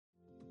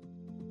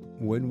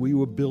When we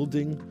were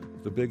building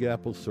the Big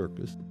Apple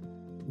Circus,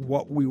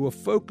 what we were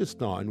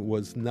focused on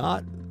was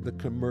not the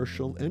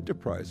commercial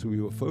enterprise.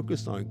 We were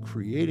focused on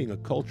creating a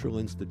cultural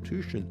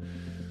institution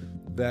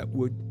that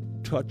would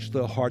touch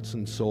the hearts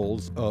and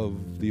souls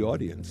of the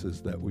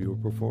audiences that we were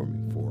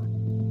performing for.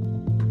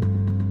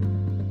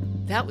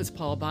 That was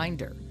Paul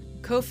Binder,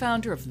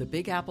 co-founder of the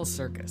Big Apple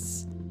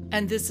Circus.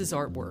 And this is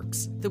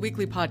Artworks, the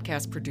weekly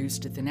podcast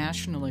produced at the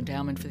National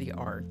Endowment for the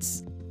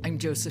Arts. I'm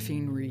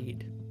Josephine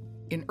Reed.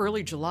 In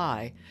early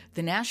July,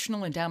 the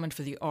National Endowment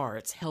for the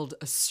Arts held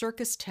a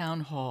circus town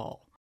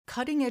hall.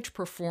 Cutting-edge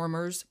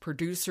performers,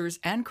 producers,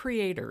 and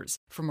creators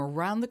from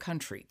around the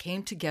country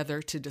came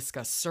together to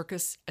discuss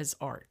circus as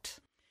art.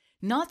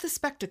 Not the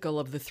spectacle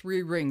of the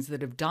three rings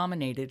that have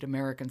dominated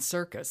American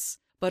circus,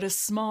 but a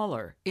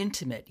smaller,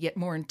 intimate, yet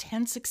more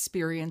intense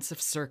experience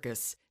of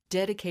circus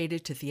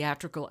dedicated to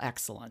theatrical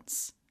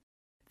excellence.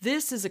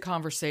 This is a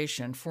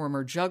conversation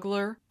former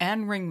juggler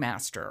and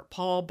ringmaster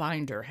Paul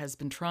Binder has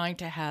been trying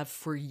to have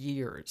for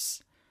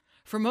years.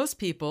 For most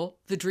people,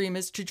 the dream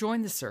is to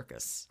join the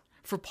circus.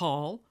 For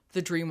Paul,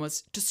 the dream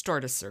was to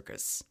start a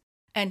circus.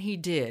 And he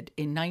did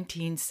in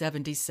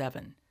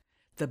 1977,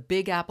 the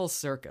Big Apple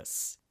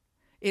Circus.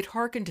 It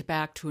harkened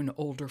back to an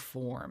older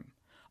form,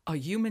 a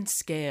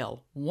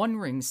human-scale,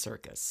 one-ring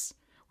circus,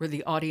 where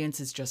the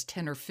audience is just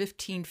 10 or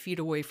 15 feet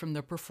away from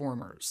the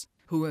performers,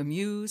 who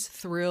amuse,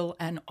 thrill,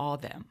 and awe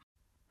them.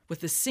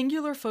 With a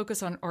singular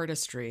focus on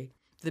artistry,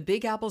 the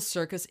Big Apple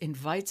Circus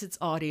invites its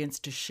audience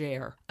to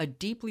share a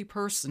deeply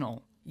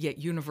personal, yet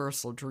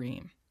universal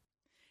dream.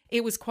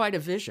 It was quite a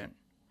vision,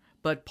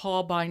 but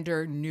Paul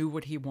Binder knew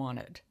what he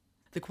wanted.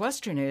 The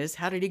question is,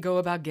 how did he go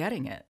about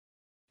getting it?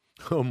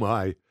 Oh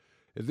my,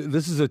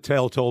 this is a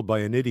tale told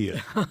by an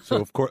idiot. So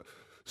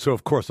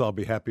of course I'll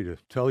be happy to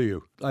tell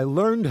you. I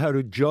learned how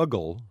to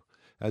juggle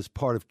as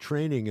part of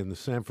training in the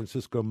San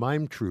Francisco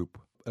Mime Troupe.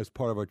 As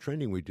part of our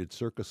training, we did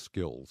circus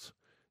skills,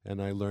 and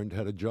I learned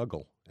how to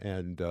juggle.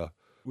 And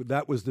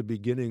that was the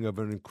beginning of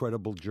an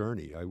incredible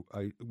journey.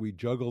 We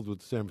juggled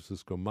with the San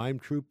Francisco Mime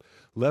Troupe,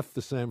 left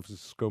the San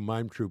Francisco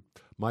Mime Troupe,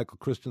 Michael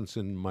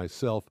Christensen and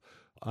myself,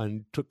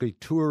 and took a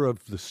tour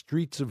of the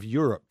streets of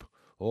Europe,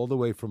 all the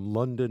way from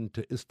London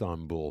to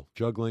Istanbul,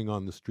 juggling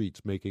on the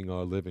streets, making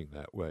our living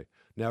that way.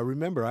 Now,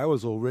 remember, I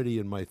was already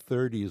in my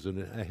 30s,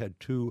 and I had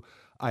 2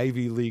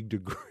 Ivy League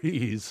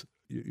degrees.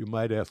 You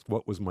might ask,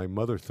 what was my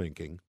mother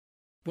thinking?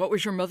 What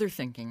was your mother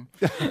thinking?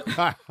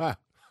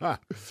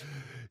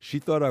 She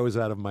thought I was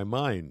out of my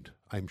mind,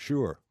 I'm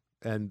sure.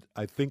 And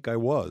I think I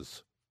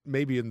was,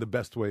 maybe in the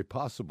best way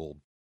possible.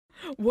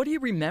 What do you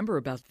remember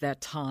about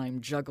that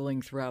time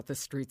juggling throughout the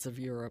streets of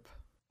Europe?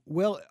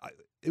 Well,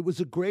 it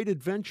was a great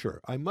adventure,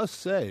 I must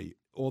say.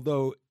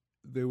 Although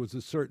there was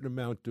a certain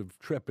amount of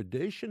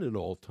trepidation at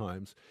all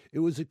times, it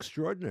was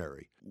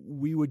extraordinary.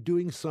 We were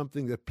doing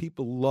something that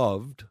people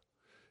loved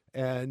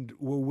and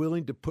were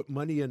willing to put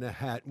money in a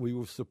hat. We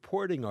were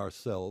supporting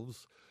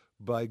ourselves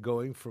by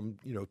going from,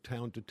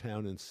 town to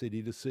town and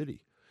city to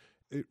city.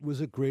 It was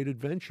a great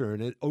adventure,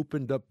 and it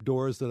opened up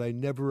doors that I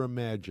never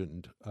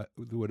imagined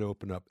would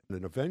open up.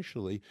 And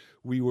eventually,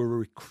 we were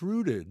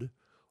recruited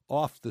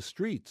off the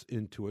streets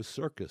into a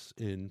circus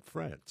in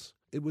France.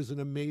 It was an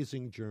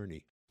amazing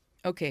journey.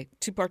 Okay,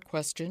 2-part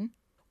question.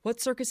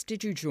 What circus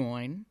did you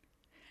join?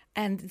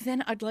 And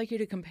then I'd like you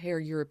to compare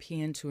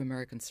European to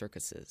American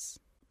circuses.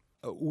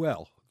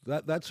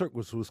 That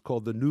circus was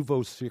called the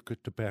Nouveau Cirque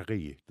de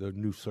Paris, the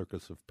New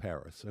Circus of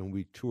Paris, and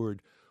we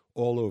toured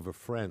all over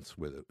France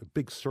with it, a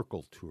big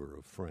circle tour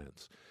of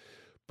France.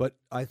 But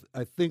I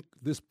think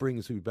this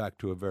brings me back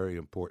to a very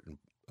important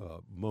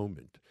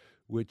moment,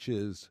 which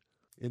is,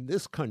 in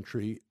this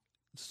country,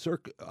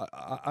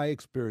 I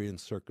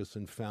experienced circus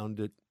and found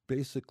it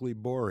basically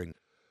boring.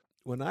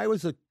 When I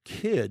was a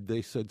kid,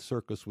 they said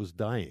circus was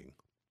dying.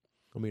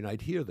 I mean,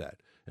 I'd hear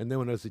that. And then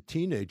when I was a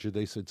teenager,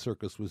 they said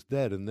circus was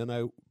dead. And then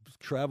I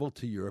traveled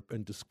to Europe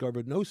and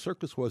discovered no,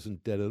 circus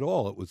wasn't dead at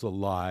all. It was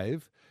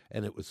alive,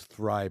 and it was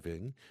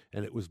thriving,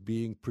 and it was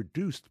being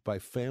produced by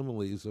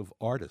families of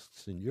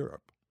artists in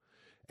Europe.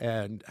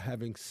 And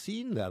having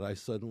seen that, I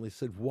suddenly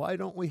said, why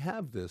don't we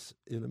have this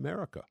in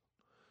America?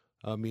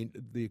 I mean,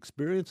 the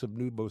experience of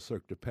Nouveau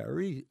Cirque de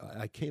Paris,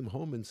 I came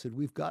home and said,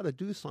 we've got to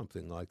do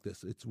something like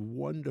this. It's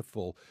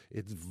wonderful.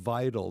 It's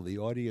vital. The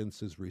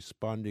audience is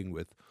responding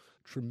with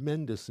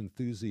tremendous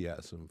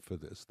enthusiasm for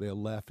this. They're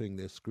laughing,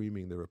 they're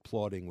screaming, they're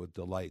applauding with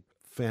delight,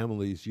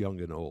 families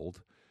young and old.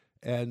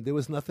 And there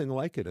was nothing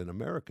like it in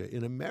America.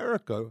 In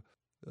America,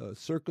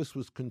 circus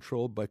was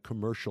controlled by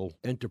commercial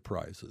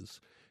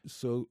enterprises.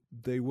 So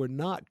they were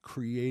not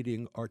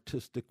creating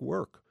artistic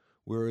work,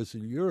 whereas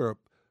in Europe,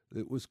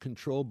 it was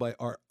controlled by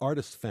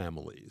artist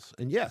families.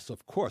 And yes,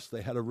 of course,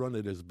 they had to run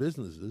it as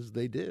businesses.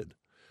 They did.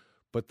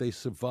 But they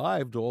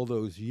survived all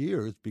those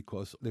years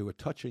because they were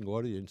touching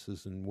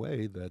audiences in a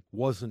way that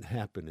wasn't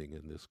happening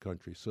in this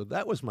country. So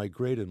that was my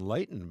great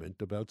enlightenment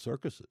about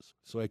circuses.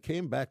 So I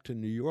came back to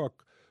New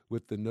York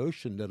with the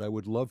notion that I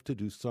would love to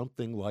do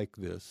something like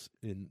this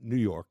in New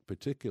York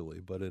particularly,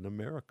 but in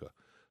America.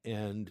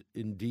 And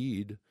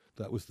indeed,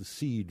 That was the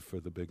seed for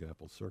the Big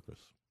Apple Circus.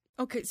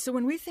 Okay, so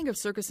when we think of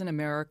circus in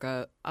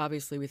America,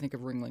 obviously we think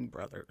of Ringling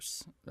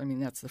Brothers. I mean,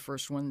 that's the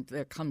first one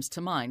that comes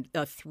to mind,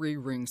 a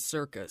three-ring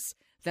circus.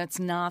 That's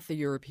not the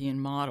European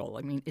model.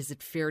 I mean, is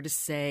it fair to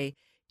say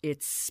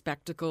it's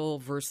spectacle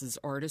versus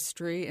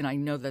artistry? And I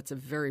know that's a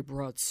very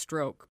broad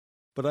stroke.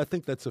 But I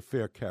think that's a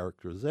fair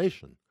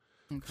characterization.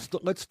 Okay.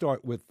 Let's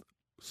start with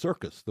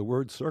circus, the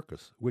word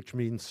circus, which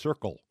means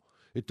circle.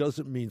 It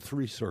doesn't mean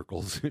three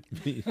circles.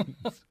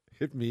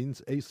 It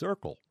means a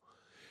circle.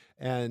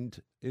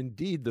 And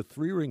indeed, the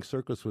three-ring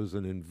circus was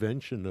an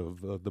invention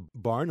of the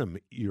Barnum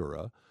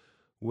era,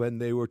 when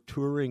they were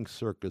touring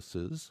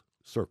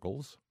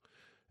circles,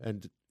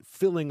 and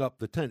filling up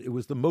the tent. It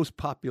was the most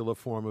popular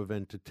form of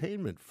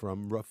entertainment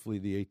from roughly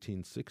the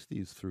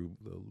 1860s through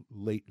the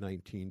late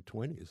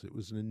 1920s. It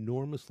was an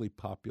enormously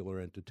popular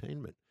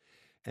entertainment.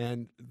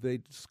 And they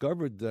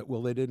discovered that,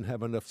 well, they didn't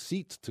have enough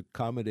seats to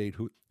accommodate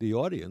the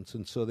audience,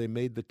 and so they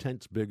made the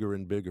tents bigger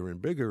and bigger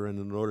and bigger, and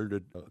in order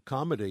to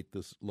accommodate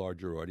this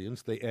larger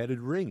audience, they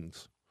added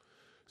rings.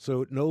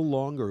 So it no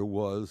longer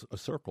was a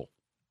circle.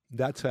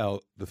 That's how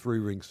the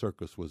three-ring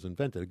circus was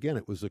invented. Again,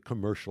 it was a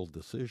commercial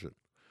decision.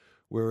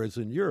 Whereas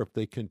in Europe,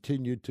 they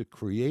continued to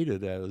create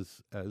it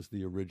as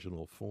the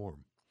original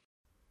form.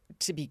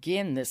 To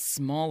begin this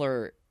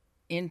smaller,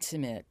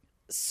 intimate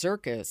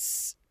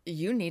circus,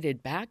 you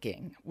needed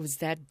backing. Was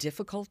that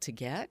difficult to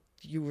get?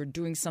 You were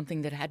doing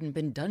something that hadn't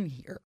been done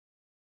here.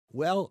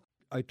 Well,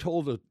 I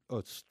told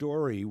a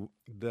story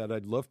that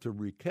I'd love to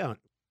recount.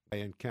 I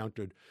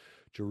encountered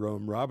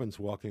Jerome Robbins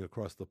walking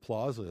across the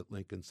plaza at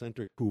Lincoln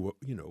Center, who,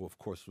 of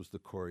course, was the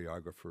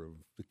choreographer of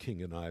The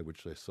King and I,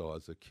 which I saw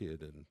as a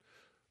kid, and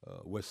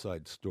West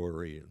Side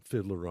Story and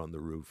Fiddler on the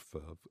Roof,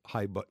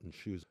 High Button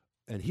Shoes.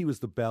 And he was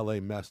the ballet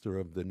master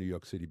of the New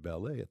York City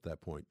Ballet at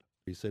that point.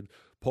 He said,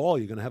 "Paul,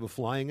 you going to have a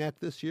flying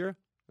act this year?"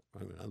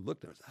 I mean, I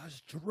looked and I said,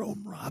 "That's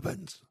Jerome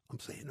Robbins." I'm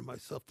saying to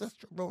myself, that's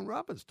Jerome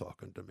Robbins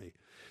talking to me.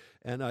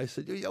 And I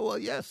said, "Yeah, well,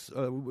 yes,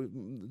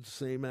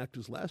 same act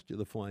as last year,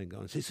 the Flying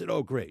Guns." He said,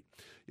 "Oh, great.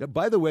 Yeah,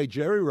 by the way,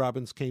 Jerry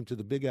Robbins came to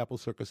the Big Apple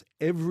Circus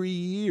every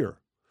year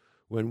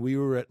when we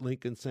were at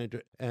Lincoln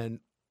Center." And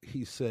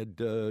he said,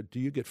 "Do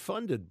you get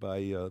funded by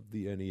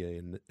the NEA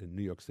and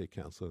New York State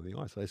Council of the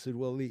Arts?" I said,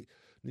 "Well, the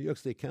New York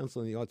State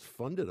Council of the Arts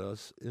funded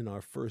us in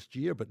our first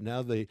year, but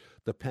now the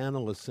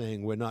panel is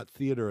saying we're not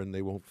theater and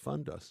they won't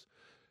fund us."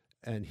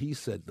 And he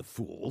said, "The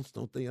fools,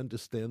 don't they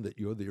understand that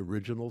you're the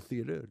original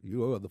theater?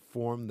 You are the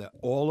form that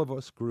all of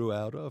us grew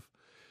out of?"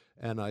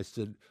 And I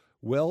said,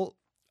 "Well,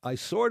 I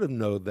sort of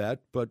know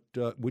that, but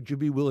would you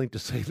be willing to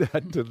say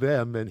that to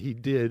them?" And he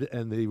did,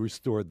 and they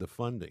restored the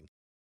funding.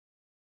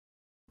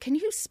 Can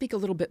you speak a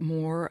little bit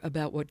more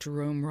about what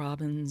Jerome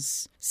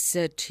Robbins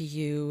said to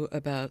you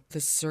about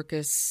the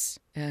circus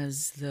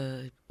as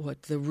the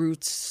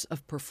roots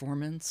of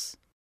performance?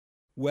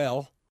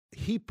 Well,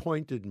 he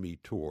pointed me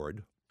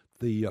toward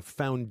the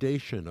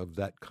foundation of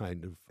that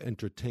kind of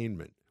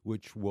entertainment,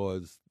 which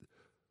was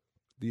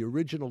the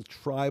original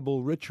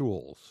tribal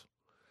rituals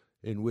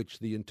in which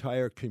the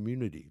entire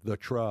community, the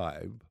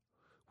tribe,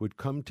 would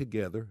come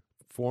together,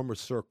 form a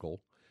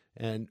circle,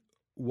 and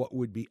what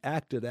would be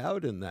acted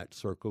out in that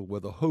circle were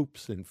the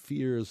hopes and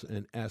fears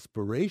and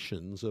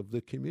aspirations of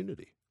the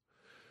community.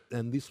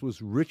 And this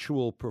was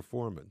ritual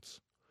performance.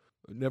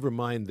 Never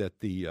mind that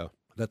the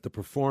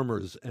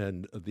performers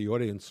and the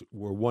audience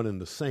were one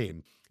and the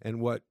same. And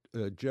what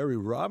Jerry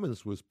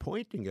Robbins was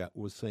pointing at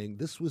was saying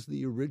this was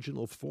the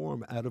original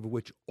form out of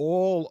which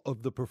all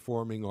of the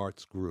performing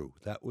arts grew.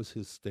 That was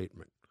his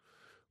statement,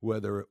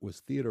 whether it was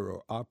theater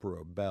or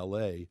opera or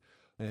ballet.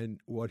 And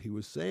what he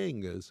was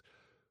saying is,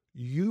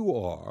 you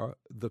are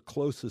the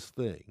closest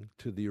thing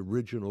to the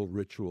original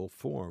ritual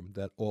form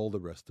that all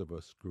the rest of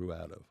us grew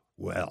out of.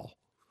 Well,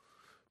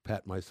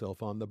 pat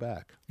myself on the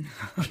back.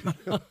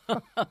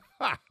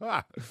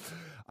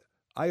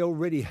 I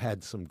already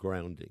had some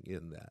grounding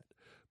in that.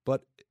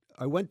 But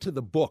I went to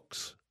the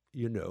books,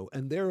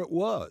 and there it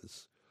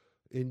was.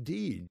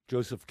 Indeed,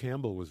 Joseph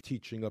Campbell was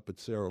teaching up at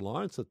Sarah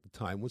Lawrence at the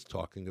time, was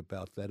talking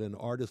about that, and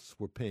artists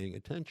were paying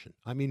attention.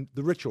 I mean,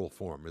 the ritual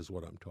form is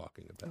what I'm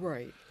talking about.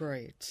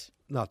 Right.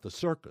 Not the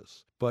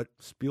circus, but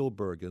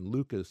Spielberg and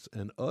Lucas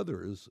and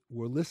others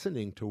were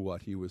listening to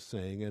what he was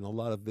saying, and a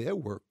lot of their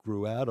work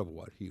grew out of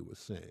what he was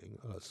saying.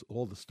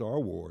 All the Star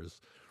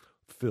Wars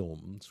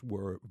films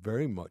were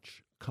very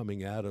much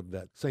coming out of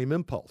that same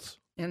impulse.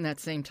 In that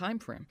same time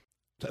frame.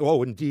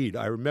 Oh, indeed.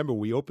 I remember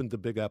we opened the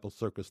Big Apple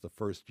Circus the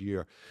first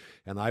year,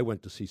 and I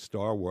went to see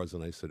Star Wars,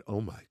 and I said, "Oh,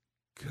 my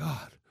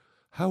God,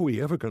 how are we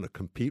ever going to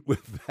compete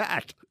with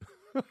that?"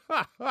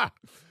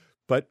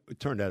 But it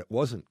turned out it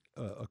wasn't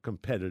a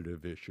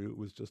competitive issue. It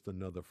was just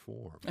another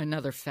form.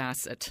 Another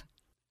facet.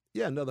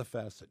 Yeah, another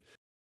facet.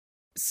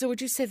 So would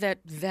you say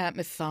that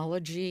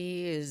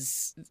mythology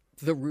is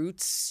the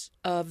roots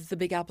of the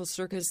Big Apple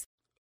Circus?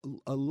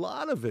 A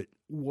lot of it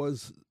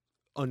was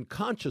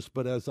unconscious,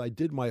 but as I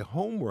did my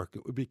homework,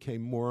 it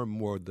became more and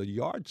more the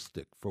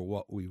yardstick for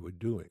what we were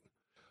doing.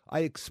 I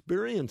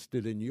experienced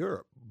it in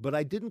Europe, but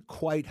I didn't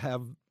quite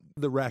have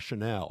the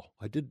rationale.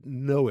 I didn't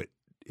know it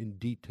in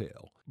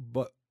detail.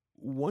 But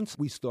once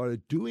we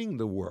started doing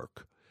the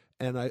work,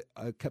 and I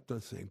kept on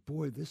saying,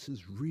 boy, this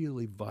is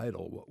really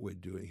vital what we're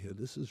doing here.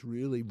 This is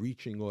really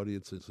reaching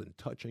audiences and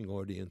touching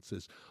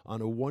audiences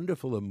on a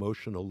wonderful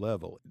emotional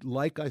level.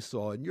 Like I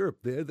saw in Europe,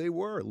 there they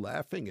were,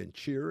 laughing and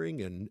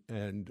cheering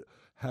and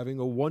having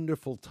a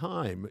wonderful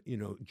time,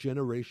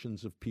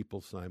 generations of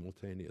people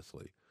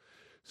simultaneously.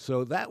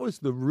 So that was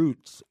the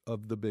roots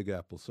of the Big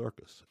Apple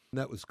Circus. And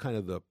that was kind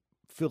of the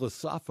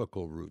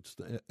philosophical roots.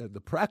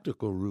 The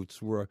practical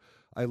roots were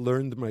I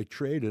learned my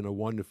trade in a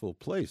wonderful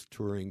place,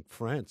 touring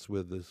France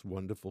with this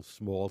wonderful,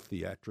 small,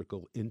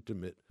 theatrical,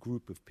 intimate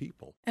group of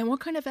people. And what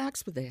kind of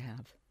acts would they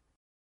have?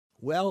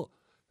 Well,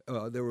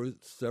 there were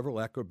several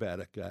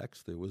acrobatic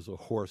acts. There was a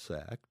horse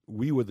act.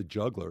 We were the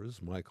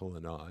jugglers, Michael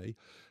and I.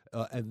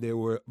 And there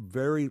were a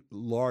very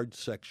large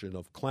section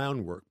of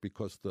clown work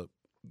because the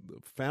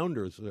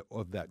founders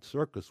of that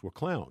circus were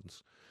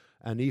clowns.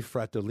 Annie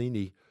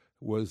Fratellini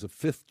was a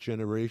fifth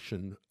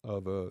generation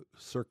of a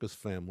circus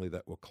family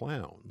that were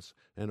clowns.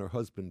 And her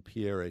husband,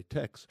 Pierre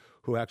Tex,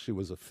 who actually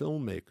was a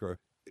filmmaker,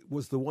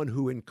 was the one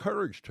who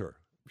encouraged her.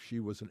 She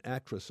was an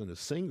actress and a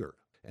singer.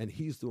 And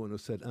he's the one who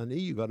said,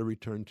 Annie, you got to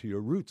return to your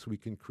roots. We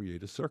can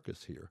create a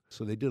circus here.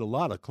 So they did a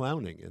lot of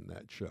clowning in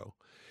that show.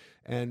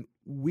 And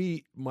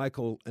we,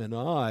 Michael and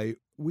I,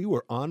 we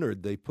were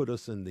honored. They put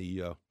us in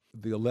the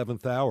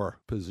 11th hour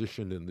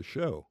position in the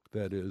show.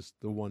 That is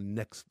the one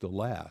next to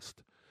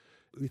last.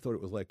 We thought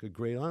it was like a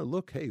great honor.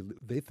 Look, hey,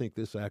 they think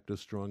this actor's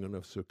strong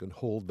enough so it can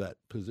hold that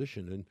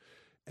position.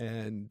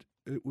 And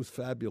it was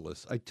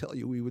fabulous. I tell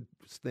you, we would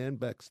stand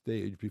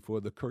backstage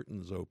before the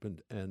curtains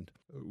opened, and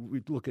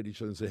we'd look at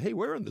each other and say, hey,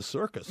 we're in the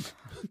circus.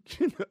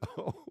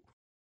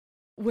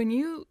 When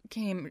you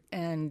came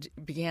and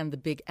began the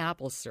Big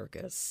Apple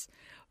Circus,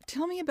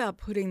 tell me about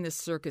putting the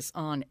circus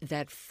on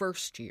that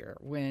first year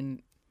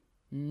when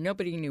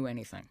nobody knew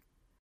anything.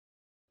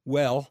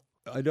 Well,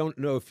 I don't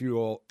know if you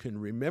all can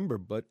remember,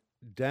 but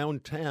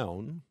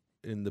downtown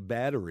in the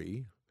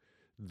Battery,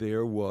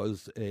 there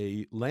was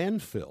a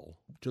landfill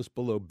just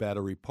below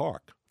Battery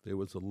Park. There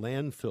was a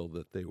landfill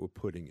that they were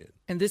putting in.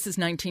 And this is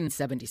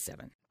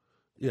 1977.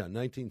 Yeah,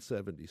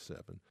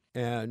 1977.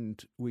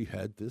 And we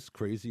had this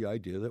crazy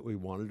idea that we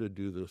wanted to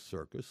do the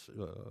circus.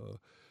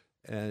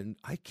 And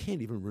I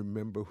can't even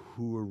remember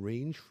who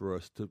arranged for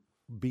us to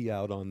be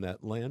out on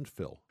that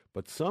landfill.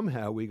 But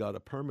somehow we got a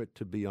permit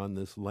to be on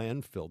this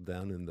landfill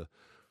down in the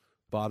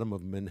bottom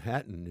of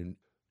Manhattan. And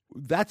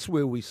that's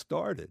where we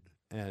started.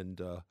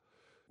 And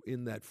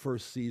in that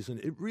first season,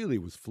 it really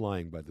was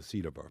flying by the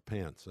seat of our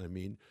pants. I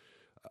mean,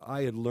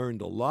 I had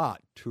learned a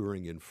lot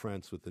touring in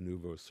France with the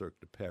Nouveau Cirque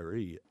de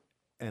Paris,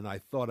 and I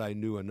thought I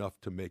knew enough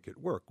to make it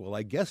work. Well,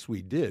 I guess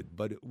we did,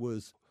 but it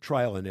was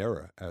trial and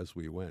error as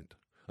we went.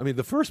 I mean,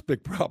 the first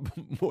big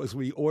problem was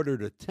we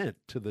ordered a tent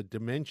to the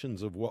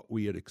dimensions of what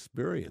we had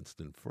experienced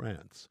in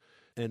France.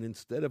 And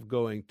instead of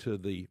going to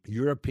the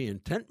European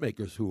tent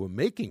makers who were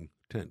making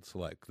tents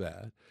like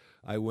that,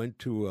 I went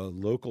to a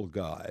local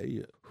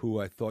guy who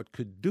I thought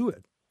could do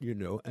it.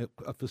 And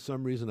for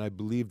some reason, I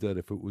believed that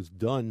if it was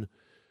done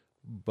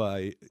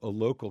by a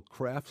local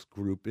crafts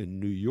group in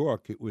New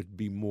York, it would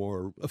be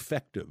more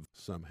effective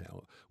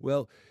somehow.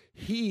 Well,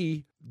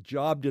 he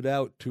jobbed it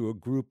out to a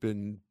group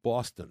in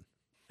Boston,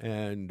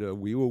 and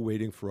we were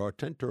waiting for our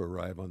tent to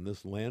arrive on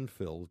this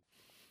landfill,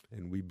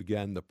 and we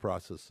began the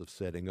process of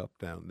setting up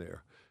down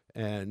there.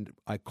 And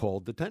I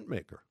called the tent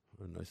maker,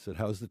 and I said,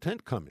 how's the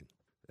tent coming?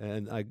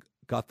 And I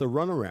got the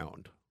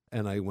runaround,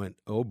 and I went,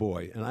 oh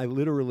boy. And I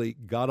literally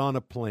got on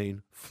a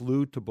plane,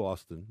 flew to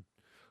Boston,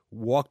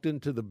 walked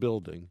into the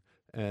building,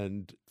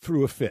 and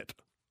threw a fit,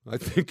 I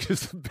think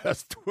is the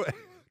best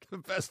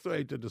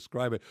way to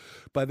describe it.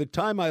 By the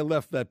time I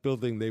left that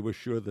building, they were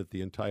sure that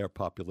the entire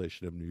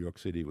population of New York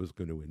City was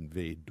going to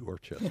invade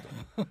Dorchester.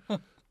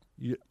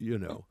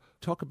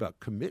 Talk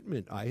about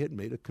commitment. I had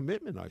made a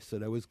commitment. I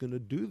said I was going to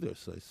do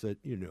this. I said,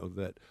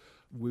 that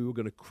we were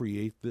going to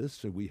create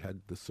this, and we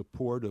had the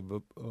support of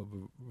a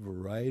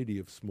variety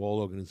of small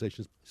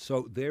organizations.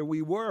 So there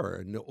we were,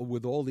 and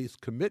with all these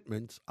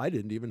commitments, I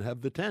didn't even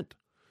have the tent.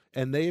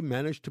 And they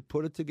managed to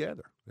put it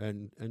together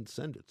and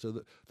send it.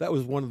 So that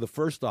was one of the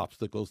first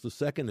obstacles. The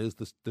second is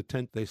the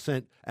tent they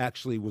sent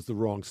actually was the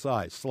wrong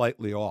size,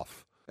 slightly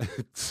off.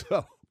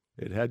 So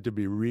it had to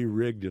be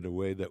re-rigged in a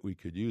way that we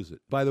could use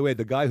it. By the way,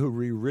 the guy who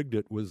re-rigged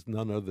it was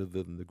none other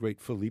than the great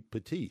Philippe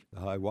Petit,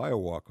 the high wire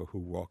walker who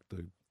walked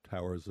the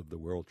towers of the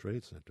World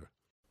Trade Center.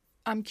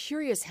 I'm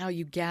curious how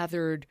you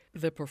gathered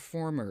the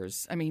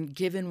performers. I mean,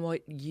 given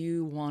what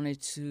you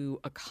wanted to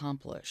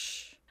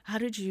accomplish, how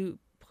did you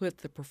put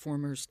the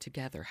performers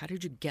together? How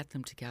did you get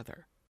them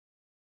together?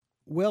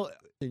 Well,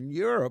 in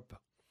Europe,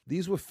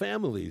 these were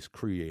families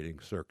creating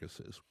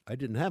circuses. I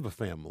didn't have a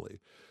family.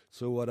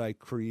 So what I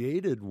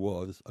created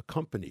was a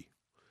company,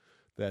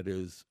 that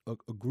is,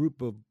 a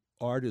group of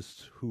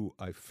artists who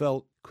I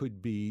felt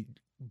could be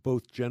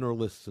both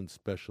generalists and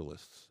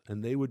specialists.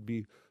 And they would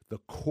be the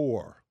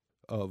core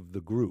of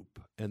the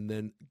group. And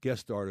then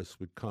guest artists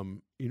would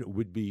come,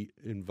 would be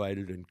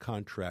invited and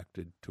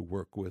contracted to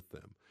work with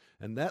them.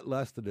 And that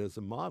lasted as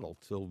a model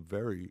till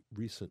very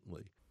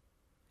recently.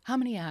 How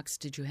many acts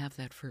did you have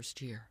that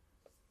first year?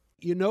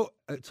 You know,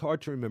 it's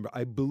hard to remember.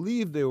 I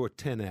believe there were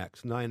 10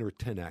 acts, 9 or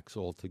 10 acts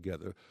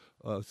altogether,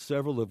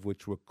 several of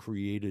which were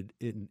created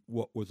in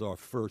what was our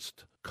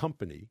first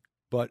company,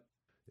 but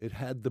it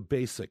had the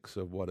basics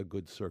of what a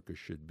good circus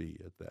should be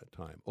at that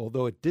time,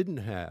 although it didn't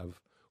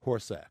have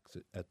horse acts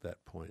at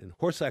that point. And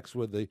horse acts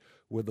were the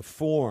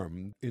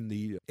form in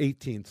the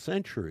 18th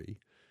century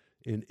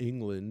in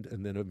England,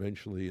 and then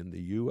eventually in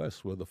the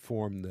U.S., were the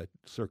form that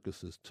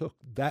circuses took.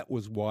 That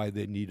was why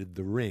they needed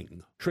the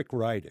ring. Trick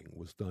riding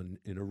was done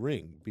in a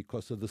ring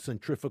because of the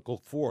centrifugal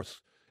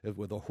force.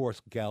 With a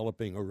horse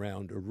galloping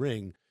around a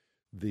ring,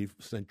 the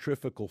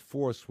centrifugal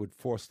force would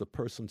force the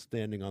person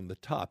standing on the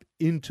top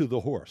into the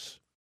horse.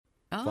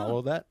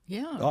 Follow that?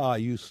 Yeah.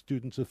 You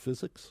students of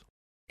physics?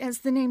 As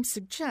the name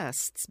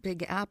suggests,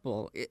 Big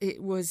Apple,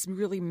 it was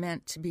really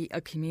meant to be a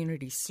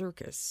community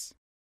circus.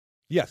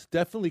 Yes,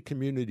 definitely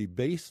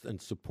community-based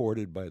and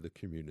supported by the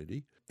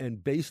community,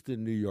 and based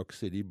in New York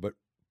City, but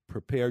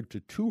prepared to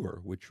tour,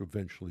 which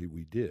eventually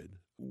we did.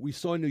 We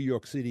saw New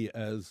York City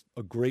as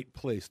a great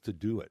place to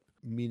do it,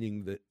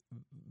 meaning that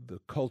the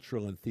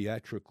cultural and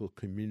theatrical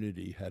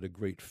community had a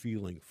great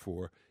feeling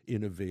for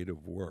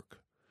innovative work.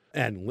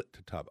 And lit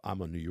to top,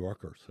 I'm a New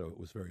Yorker, so it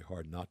was very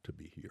hard not to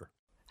be here.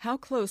 How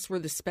close were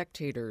the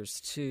spectators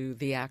to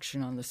the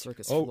action on the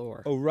circus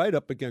floor? Oh, right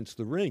up against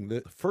the ring.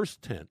 The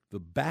first tent, the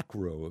back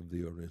row of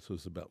the audience,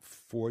 was about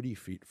 40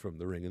 feet from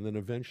the ring. And then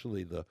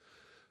eventually the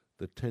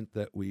tent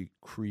that we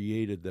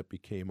created that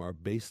became our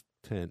base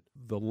tent,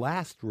 the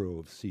last row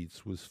of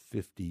seats was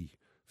 50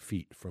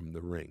 feet from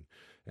the ring.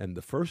 And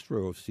the first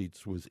row of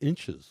seats was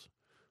inches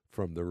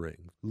from the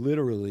ring.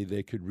 Literally,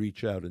 they could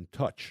reach out and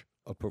touch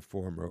a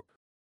performer.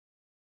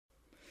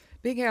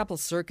 Big Apple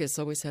Circus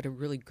always had a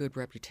really good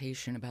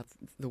reputation about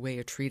the way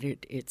it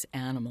treated its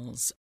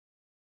animals.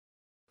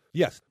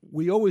 Yes,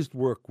 we always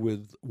work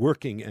with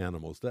working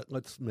animals.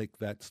 Let's make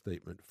that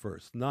statement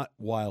first, not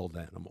wild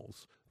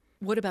animals.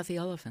 What about the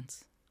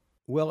elephants?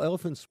 Well,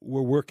 elephants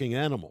were working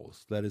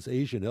animals. That is,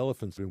 Asian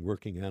elephants have been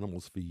working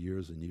animals for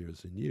years and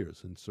years and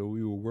years. And so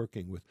we were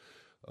working with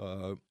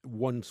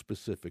one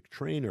specific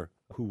trainer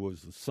who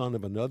was the son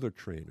of another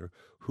trainer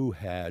who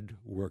had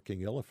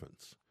working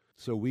elephants.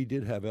 So we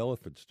did have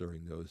elephants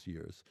during those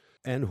years,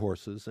 and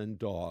horses and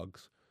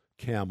dogs,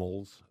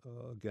 camels,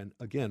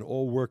 again,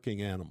 all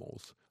working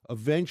animals.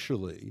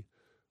 Eventually,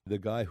 the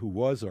guy who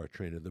was our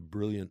trainer, the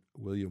brilliant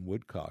William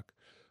Woodcock,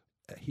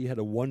 he had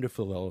a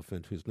wonderful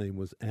elephant whose name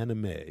was Anna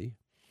May,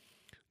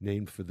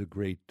 named for the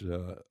great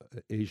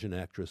Asian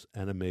actress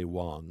Anna May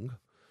Wong.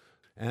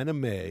 Anna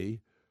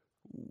May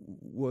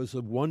was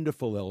a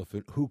wonderful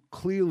elephant who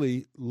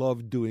clearly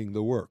loved doing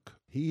the work.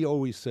 He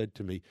always said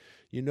to me,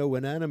 you know,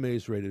 when Anna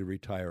May's ready to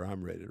retire,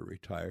 I'm ready to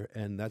retire.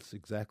 And that's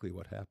exactly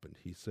what happened.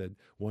 He said,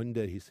 one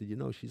day, you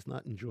know, she's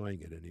not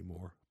enjoying it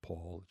anymore,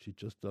 Paul. She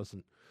just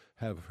doesn't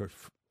have her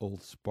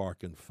old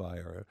spark and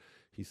fire.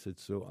 He said,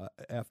 so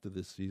after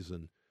this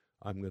season,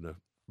 I'm going to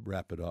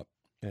wrap it up.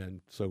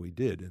 And so we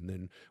did. And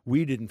then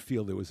we didn't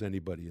feel there was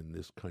anybody in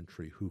this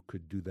country who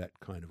could do that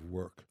kind of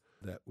work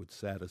that would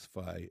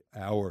satisfy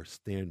our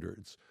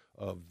standards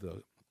of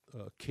the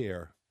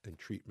care and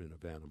treatment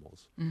of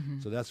animals. Mm-hmm.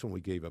 So that's when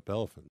we gave up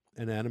elephant.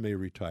 And Anna May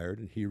retired,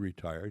 and he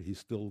retired. He's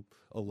still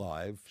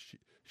alive.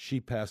 She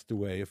passed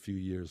away a few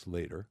years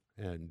later,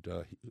 and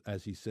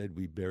as he said,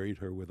 we buried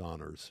her with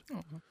honors.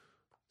 Mm-hmm.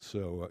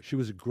 So she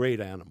was a great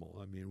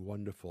animal. I mean,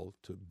 wonderful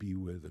to be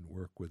with and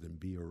work with and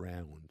be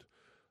around.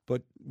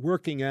 But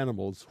working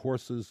animals,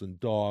 horses and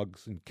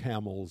dogs and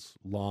camels,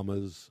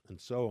 llamas, and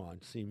so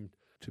on, seemed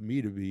to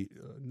me to be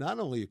not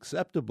only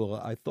acceptable,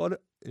 I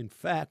thought, in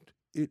fact,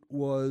 it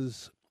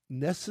was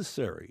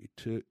necessary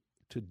to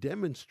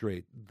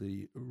demonstrate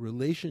the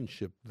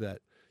relationship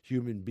that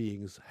human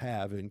beings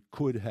have and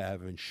could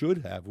have and should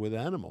have with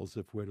animals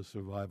if we're to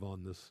survive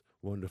on this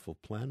wonderful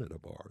planet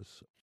of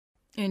ours.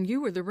 And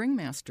you were the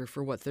ringmaster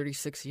for,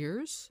 36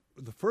 years?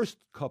 The first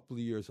couple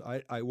of years,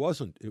 I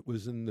wasn't. It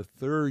was in the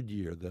third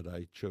year that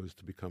I chose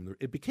to become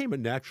it became a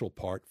natural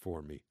part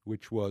for me,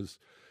 which was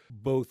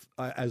both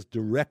as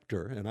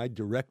director, and I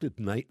directed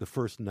the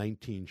first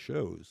 19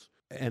 shows,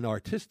 and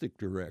artistic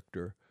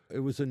director. It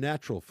was a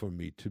natural for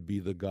me to be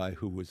the guy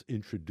who was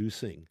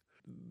introducing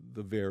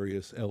the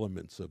various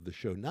elements of the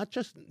show,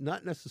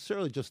 not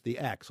necessarily just the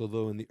acts,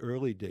 although in the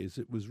early days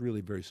it was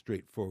really very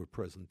straightforward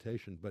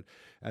presentation. But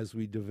as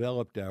we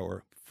developed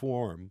our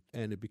form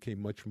and it became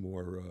much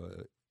more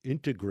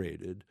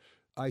integrated,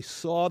 I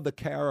saw the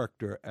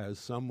character as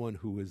someone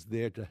who was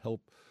there to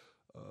help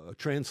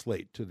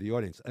translate to the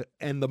audience.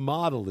 And the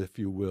model, if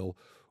you will,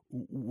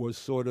 was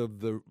sort of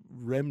the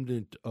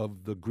remnant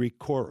of the Greek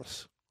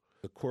chorus.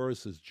 The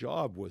chorus's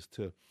job was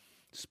to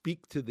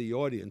speak to the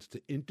audience,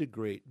 to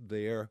integrate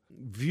their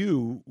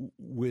view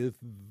with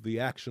the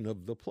action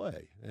of the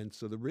play. And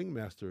so the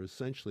ringmaster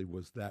essentially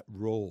was that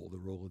role, the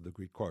role of the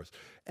Greek chorus.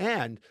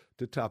 And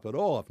to top it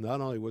all off,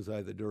 not only was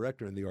I the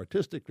director and the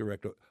artistic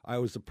director, I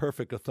was the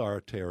perfect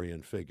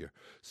authoritarian figure,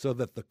 so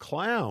that the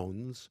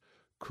clowns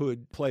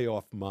could play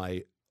off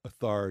my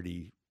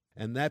authority.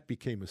 And that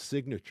became a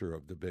signature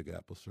of the Big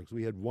Apple Circus.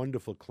 We had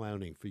wonderful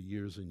clowning for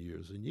years and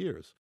years and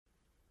years.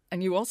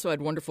 And you also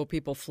had wonderful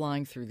people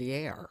flying through the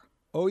air.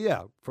 Oh,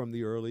 yeah, from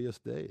the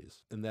earliest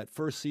days. In that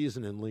first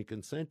season in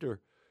Lincoln Center,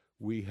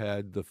 we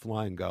had the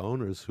Flying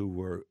Gaoners who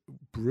were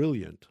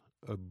brilliant,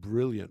 a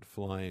brilliant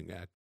flying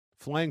act.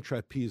 Flying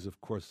trapeze,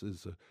 of course,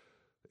 is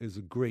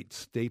a great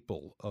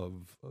staple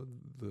of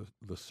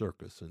the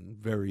circus and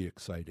very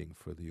exciting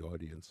for the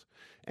audience.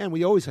 And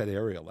we always had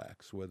aerial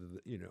acts,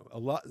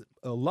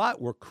 a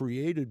lot were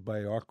created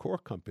by our core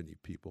company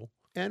people,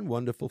 and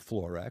wonderful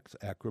floor acts,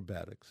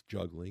 acrobatics,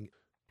 juggling.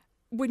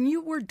 When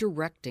you were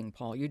directing,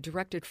 Paul, you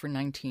directed for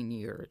 19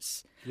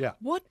 years. Yeah.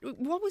 What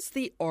was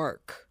the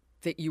arc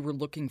that you were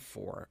looking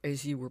for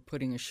as you were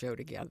putting a show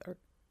together?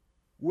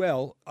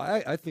 Well,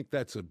 I think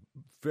that's a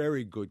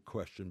very good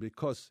question,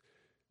 because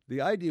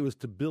the idea was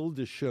to build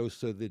a show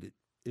so that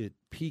it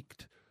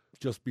peaked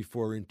just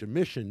before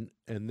intermission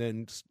and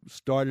then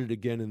started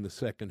again in the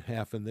second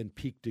half and then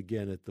peaked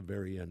again at the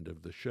very end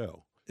of the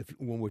show.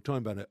 When we're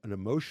talking about an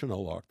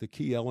emotional arc, the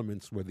key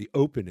elements were the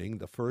opening,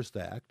 the first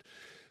act,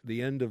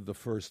 the end of the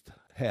first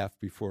half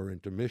before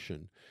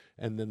intermission,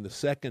 and then the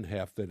second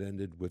half that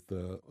ended with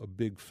a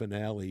big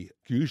finale,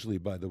 usually,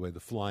 by the way, the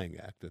flying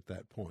act at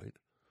that point.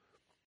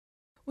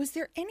 Was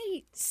there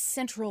any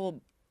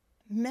central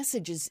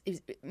messages,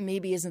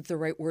 maybe isn't the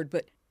right word,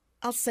 but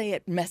I'll say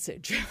it,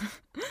 message,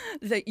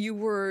 that you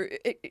were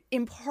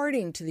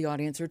imparting to the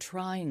audience or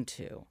trying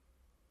to?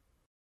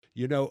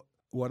 You know,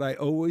 what I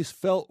always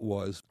felt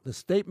was the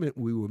statement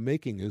we were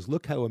making is,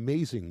 look how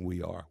amazing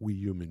we are, we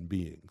human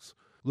beings.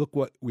 Look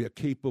what we are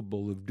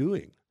capable of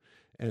doing.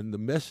 And the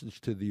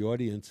message to the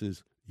audience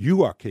is,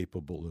 you are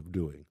capable of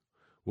doing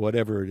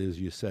whatever it is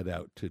you set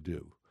out to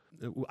do.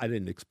 I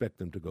didn't expect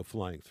them to go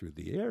flying through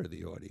the air,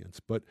 the audience,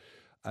 but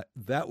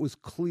that was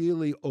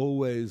clearly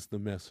always the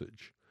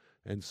message.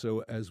 And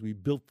so as we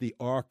built the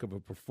arc of a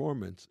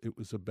performance, it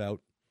was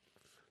about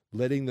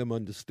letting them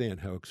understand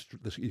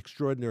the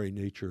extraordinary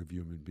nature of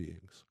human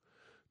beings.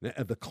 Now,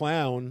 the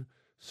clown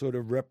sort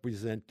of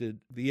represented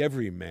the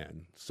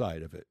everyman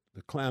side of it.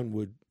 The clown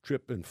would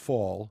trip and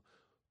fall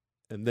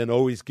and then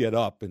always get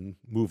up and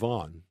move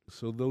on.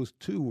 So those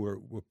two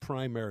were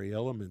primary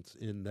elements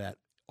in that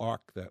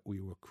arc that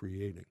we were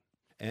creating.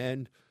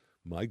 And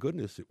my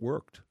goodness, it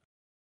worked.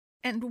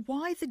 And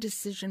why the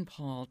decision,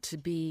 Paul, to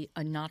be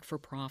a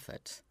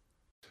not-for-profit?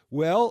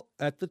 Well,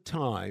 at the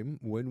time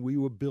when we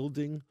were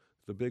building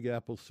the Big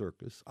Apple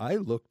Circus, I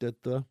looked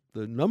at the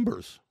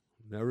numbers.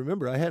 Now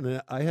remember, I had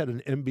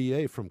an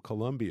MBA from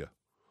Columbia.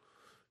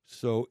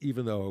 So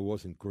even though I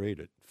wasn't great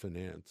at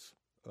finance,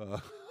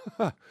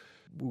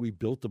 we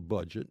built a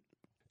budget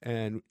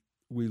and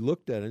we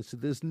looked at it and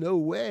said, there's no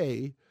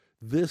way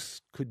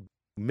this could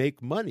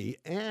make money.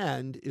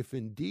 And if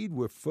indeed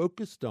we're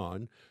focused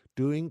on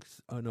doing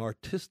an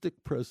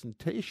artistic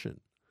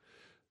presentation,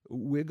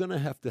 we're going to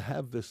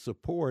have the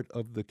support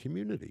of the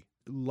community.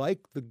 Like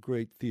the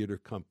great theater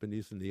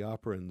companies and the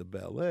opera and the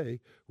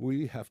ballet,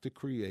 we have to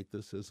create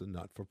this as a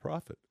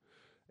not-for-profit.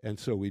 And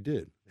so we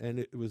did. And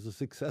it was a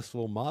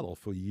successful model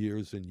for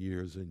years and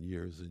years and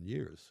years and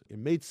years. It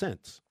made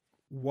sense.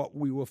 What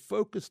we were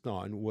focused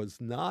on was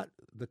not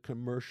the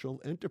commercial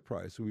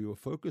enterprise. We were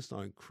focused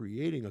on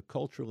creating a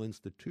cultural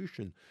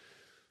institution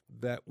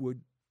that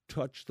would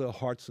touch the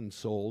hearts and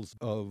souls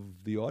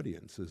of the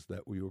audiences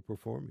that we were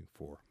performing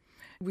for.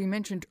 We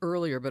mentioned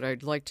earlier, but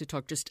I'd like to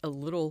talk just a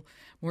little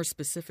more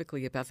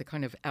specifically about the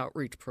kind of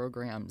outreach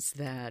programs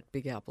that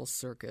Big Apple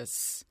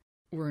Circus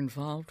were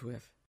involved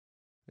with.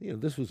 You know,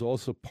 this was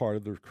also part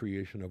of the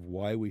creation of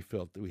why we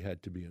felt that we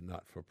had to be a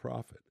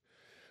not-for-profit.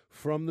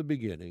 From the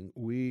beginning,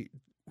 we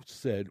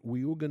said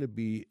we were going to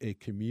be a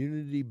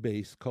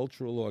community-based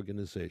cultural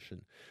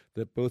organization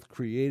that both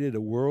created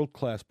a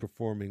world-class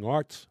performing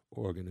arts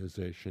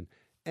organization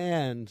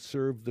and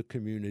served the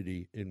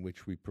community in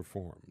which we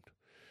performed.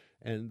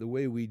 And the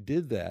way we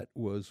did that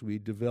was we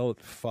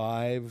developed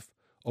 5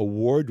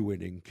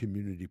 award-winning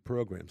community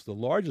programs, the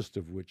largest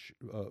of which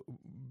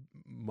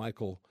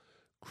Michael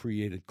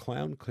created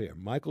Clown Care.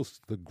 Michael's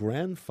the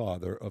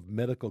grandfather of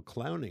medical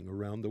clowning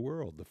around the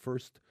world. The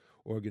first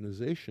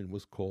organization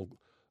was called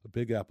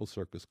Big Apple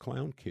Circus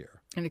Clown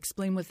Care. And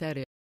explain what that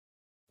is.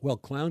 Well,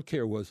 Clown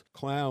Care was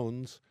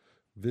clowns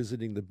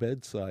visiting the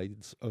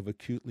bedsides of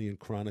acutely and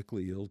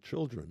chronically ill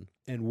children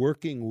and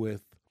working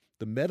with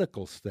the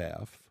medical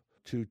staff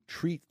to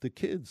treat the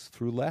kids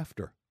through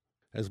laughter.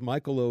 As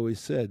Michael always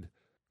said,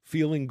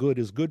 feeling good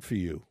is good for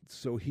you.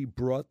 So he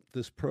brought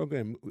this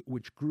program,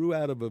 which grew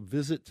out of a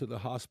visit to the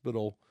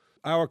hospital.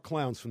 Our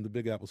clowns from the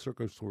Big Apple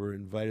Circus were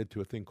invited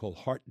to a thing called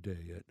Heart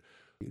Day.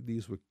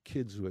 These were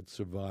kids who had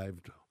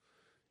survived,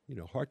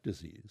 heart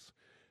disease,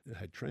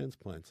 had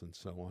transplants and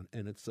so on.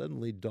 And it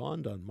suddenly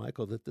dawned on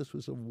Michael that this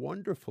was a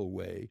wonderful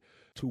way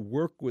to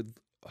work with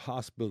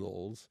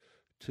hospitals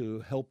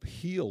to help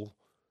heal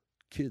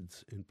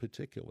kids in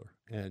particular.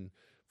 And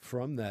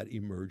from that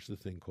emerged the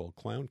thing called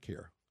Clown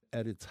Care.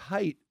 At its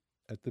height,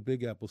 at the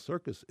Big Apple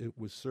Circus, it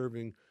was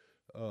serving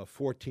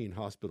 14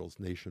 hospitals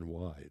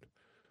nationwide.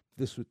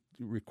 This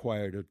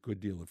required a good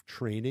deal of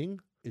training.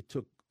 It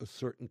took a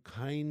certain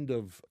kind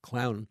of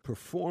clown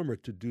performer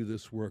to do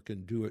this work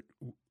and do it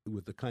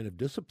with the kind of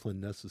discipline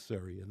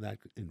necessary in that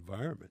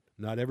environment.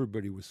 Not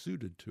everybody was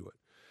suited to it.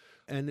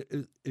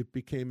 And it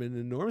became an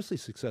enormously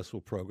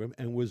successful program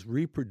and was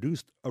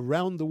reproduced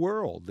around the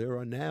world. There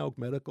are now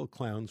medical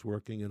clowns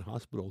working in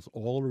hospitals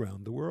all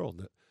around the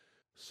world.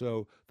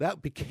 So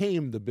that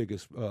became the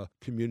biggest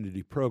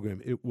community program.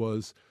 It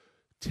was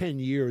 10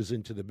 years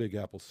into the Big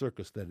Apple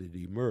Circus that it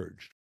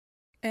emerged.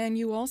 And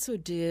you also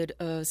did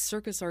a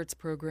circus arts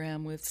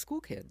program with school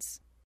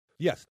kids.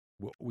 Yes.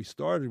 What we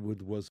started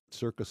with was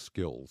circus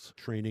skills,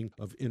 training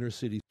of inner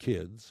city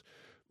kids,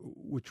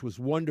 which was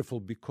wonderful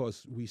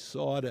because we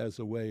saw it as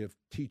a way of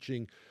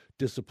teaching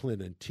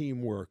discipline and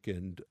teamwork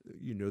and,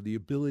 the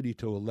ability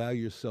to allow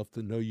yourself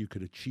to know you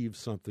could achieve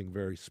something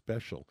very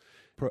special.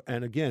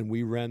 And again,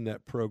 we ran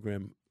that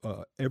program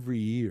every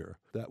year.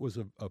 That was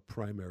a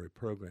primary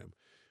program.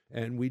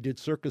 And we did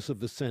Circus of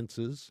the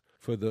Senses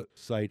for the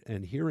sight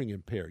and hearing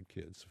impaired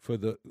kids. For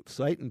the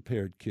sight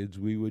impaired kids,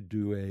 we would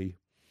do a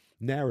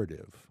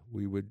narrative.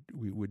 We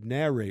would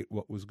narrate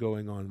what was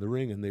going on in the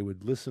ring, and they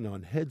would listen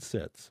on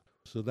headsets.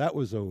 So that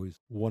was always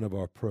one of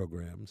our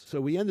programs. So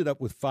we ended up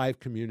with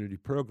 5 community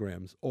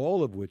programs,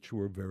 all of which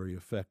were very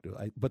effective.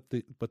 But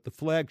the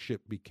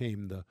flagship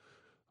became the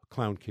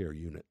Clown Care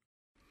Unit.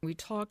 We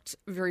talked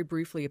very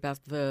briefly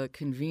about the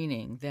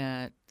convening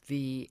that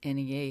the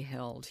NEA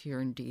held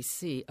here in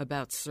D.C.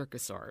 about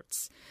circus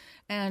arts.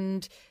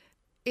 And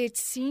it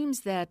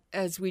seems that,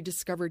 as we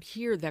discovered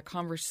here, that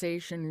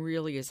conversation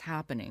really is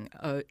happening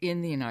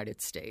in the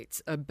United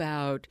States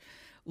about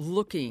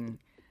looking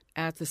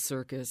at the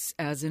circus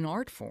as an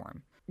art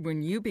form.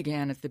 When you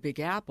began at the Big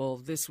Apple,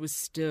 this was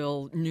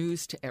still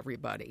news to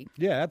everybody.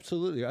 Yeah,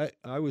 absolutely.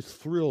 I was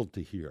thrilled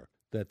to hear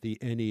that the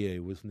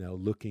NEA was now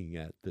looking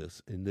at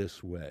this in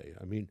this way.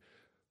 I mean,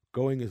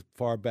 going as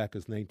far back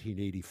as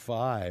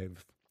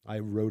 1985, I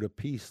wrote a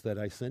piece that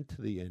I sent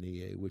to the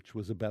NEA, which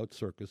was about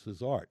circus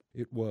as art.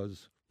 It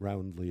was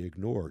roundly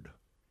ignored.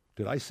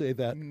 Did I say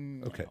that?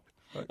 No. Okay.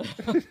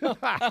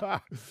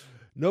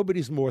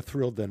 Nobody's more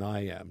thrilled than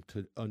I am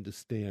to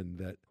understand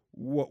that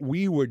what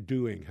we were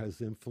doing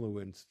has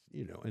influenced,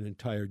 an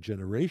entire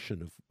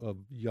generation of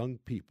young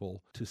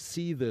people to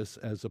see this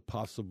as a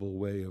possible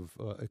way of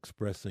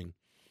expressing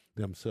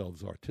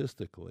themselves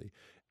artistically.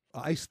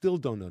 I still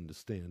don't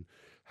understand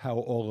how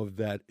all of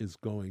that is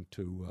going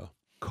to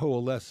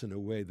coalesce in a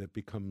way that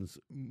becomes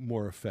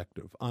more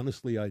effective.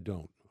 Honestly, I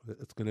don't.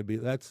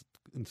 That's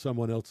in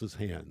someone else's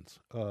hands.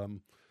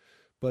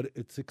 But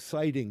it's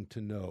exciting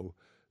to know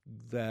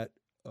that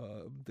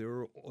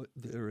there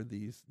are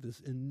this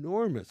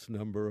enormous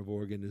number of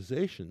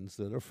organizations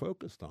that are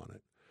focused on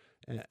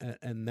it.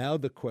 And now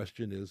the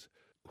question is,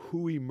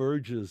 who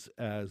emerges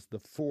as the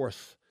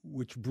force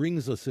which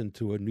brings us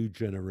into a new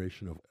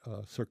generation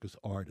of circus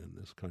art in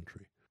this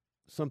country?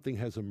 Something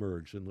has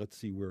emerged, and let's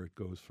see where it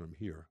goes from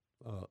here.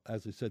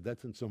 As I said,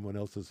 that's in someone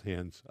else's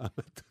hands.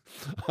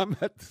 I'm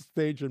at the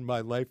stage in my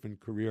life and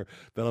career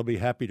that I'll be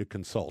happy to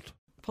consult.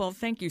 Paul,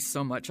 thank you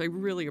so much. I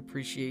really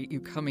appreciate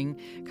you coming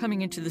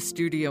into the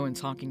studio and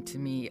talking to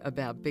me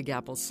about Big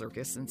Apple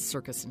Circus and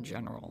circus in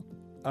general.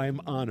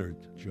 I'm honored,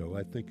 Joe.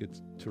 I think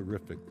it's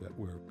terrific that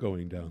we're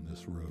going down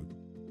this road.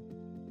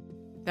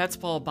 That's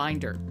Paul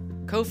Binder,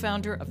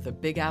 co-founder of the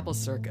Big Apple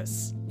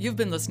Circus. You've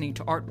been listening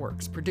to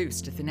Artworks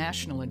produced at the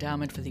National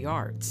Endowment for the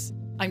Arts.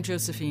 I'm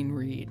Josephine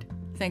Reed.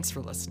 Thanks for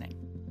listening.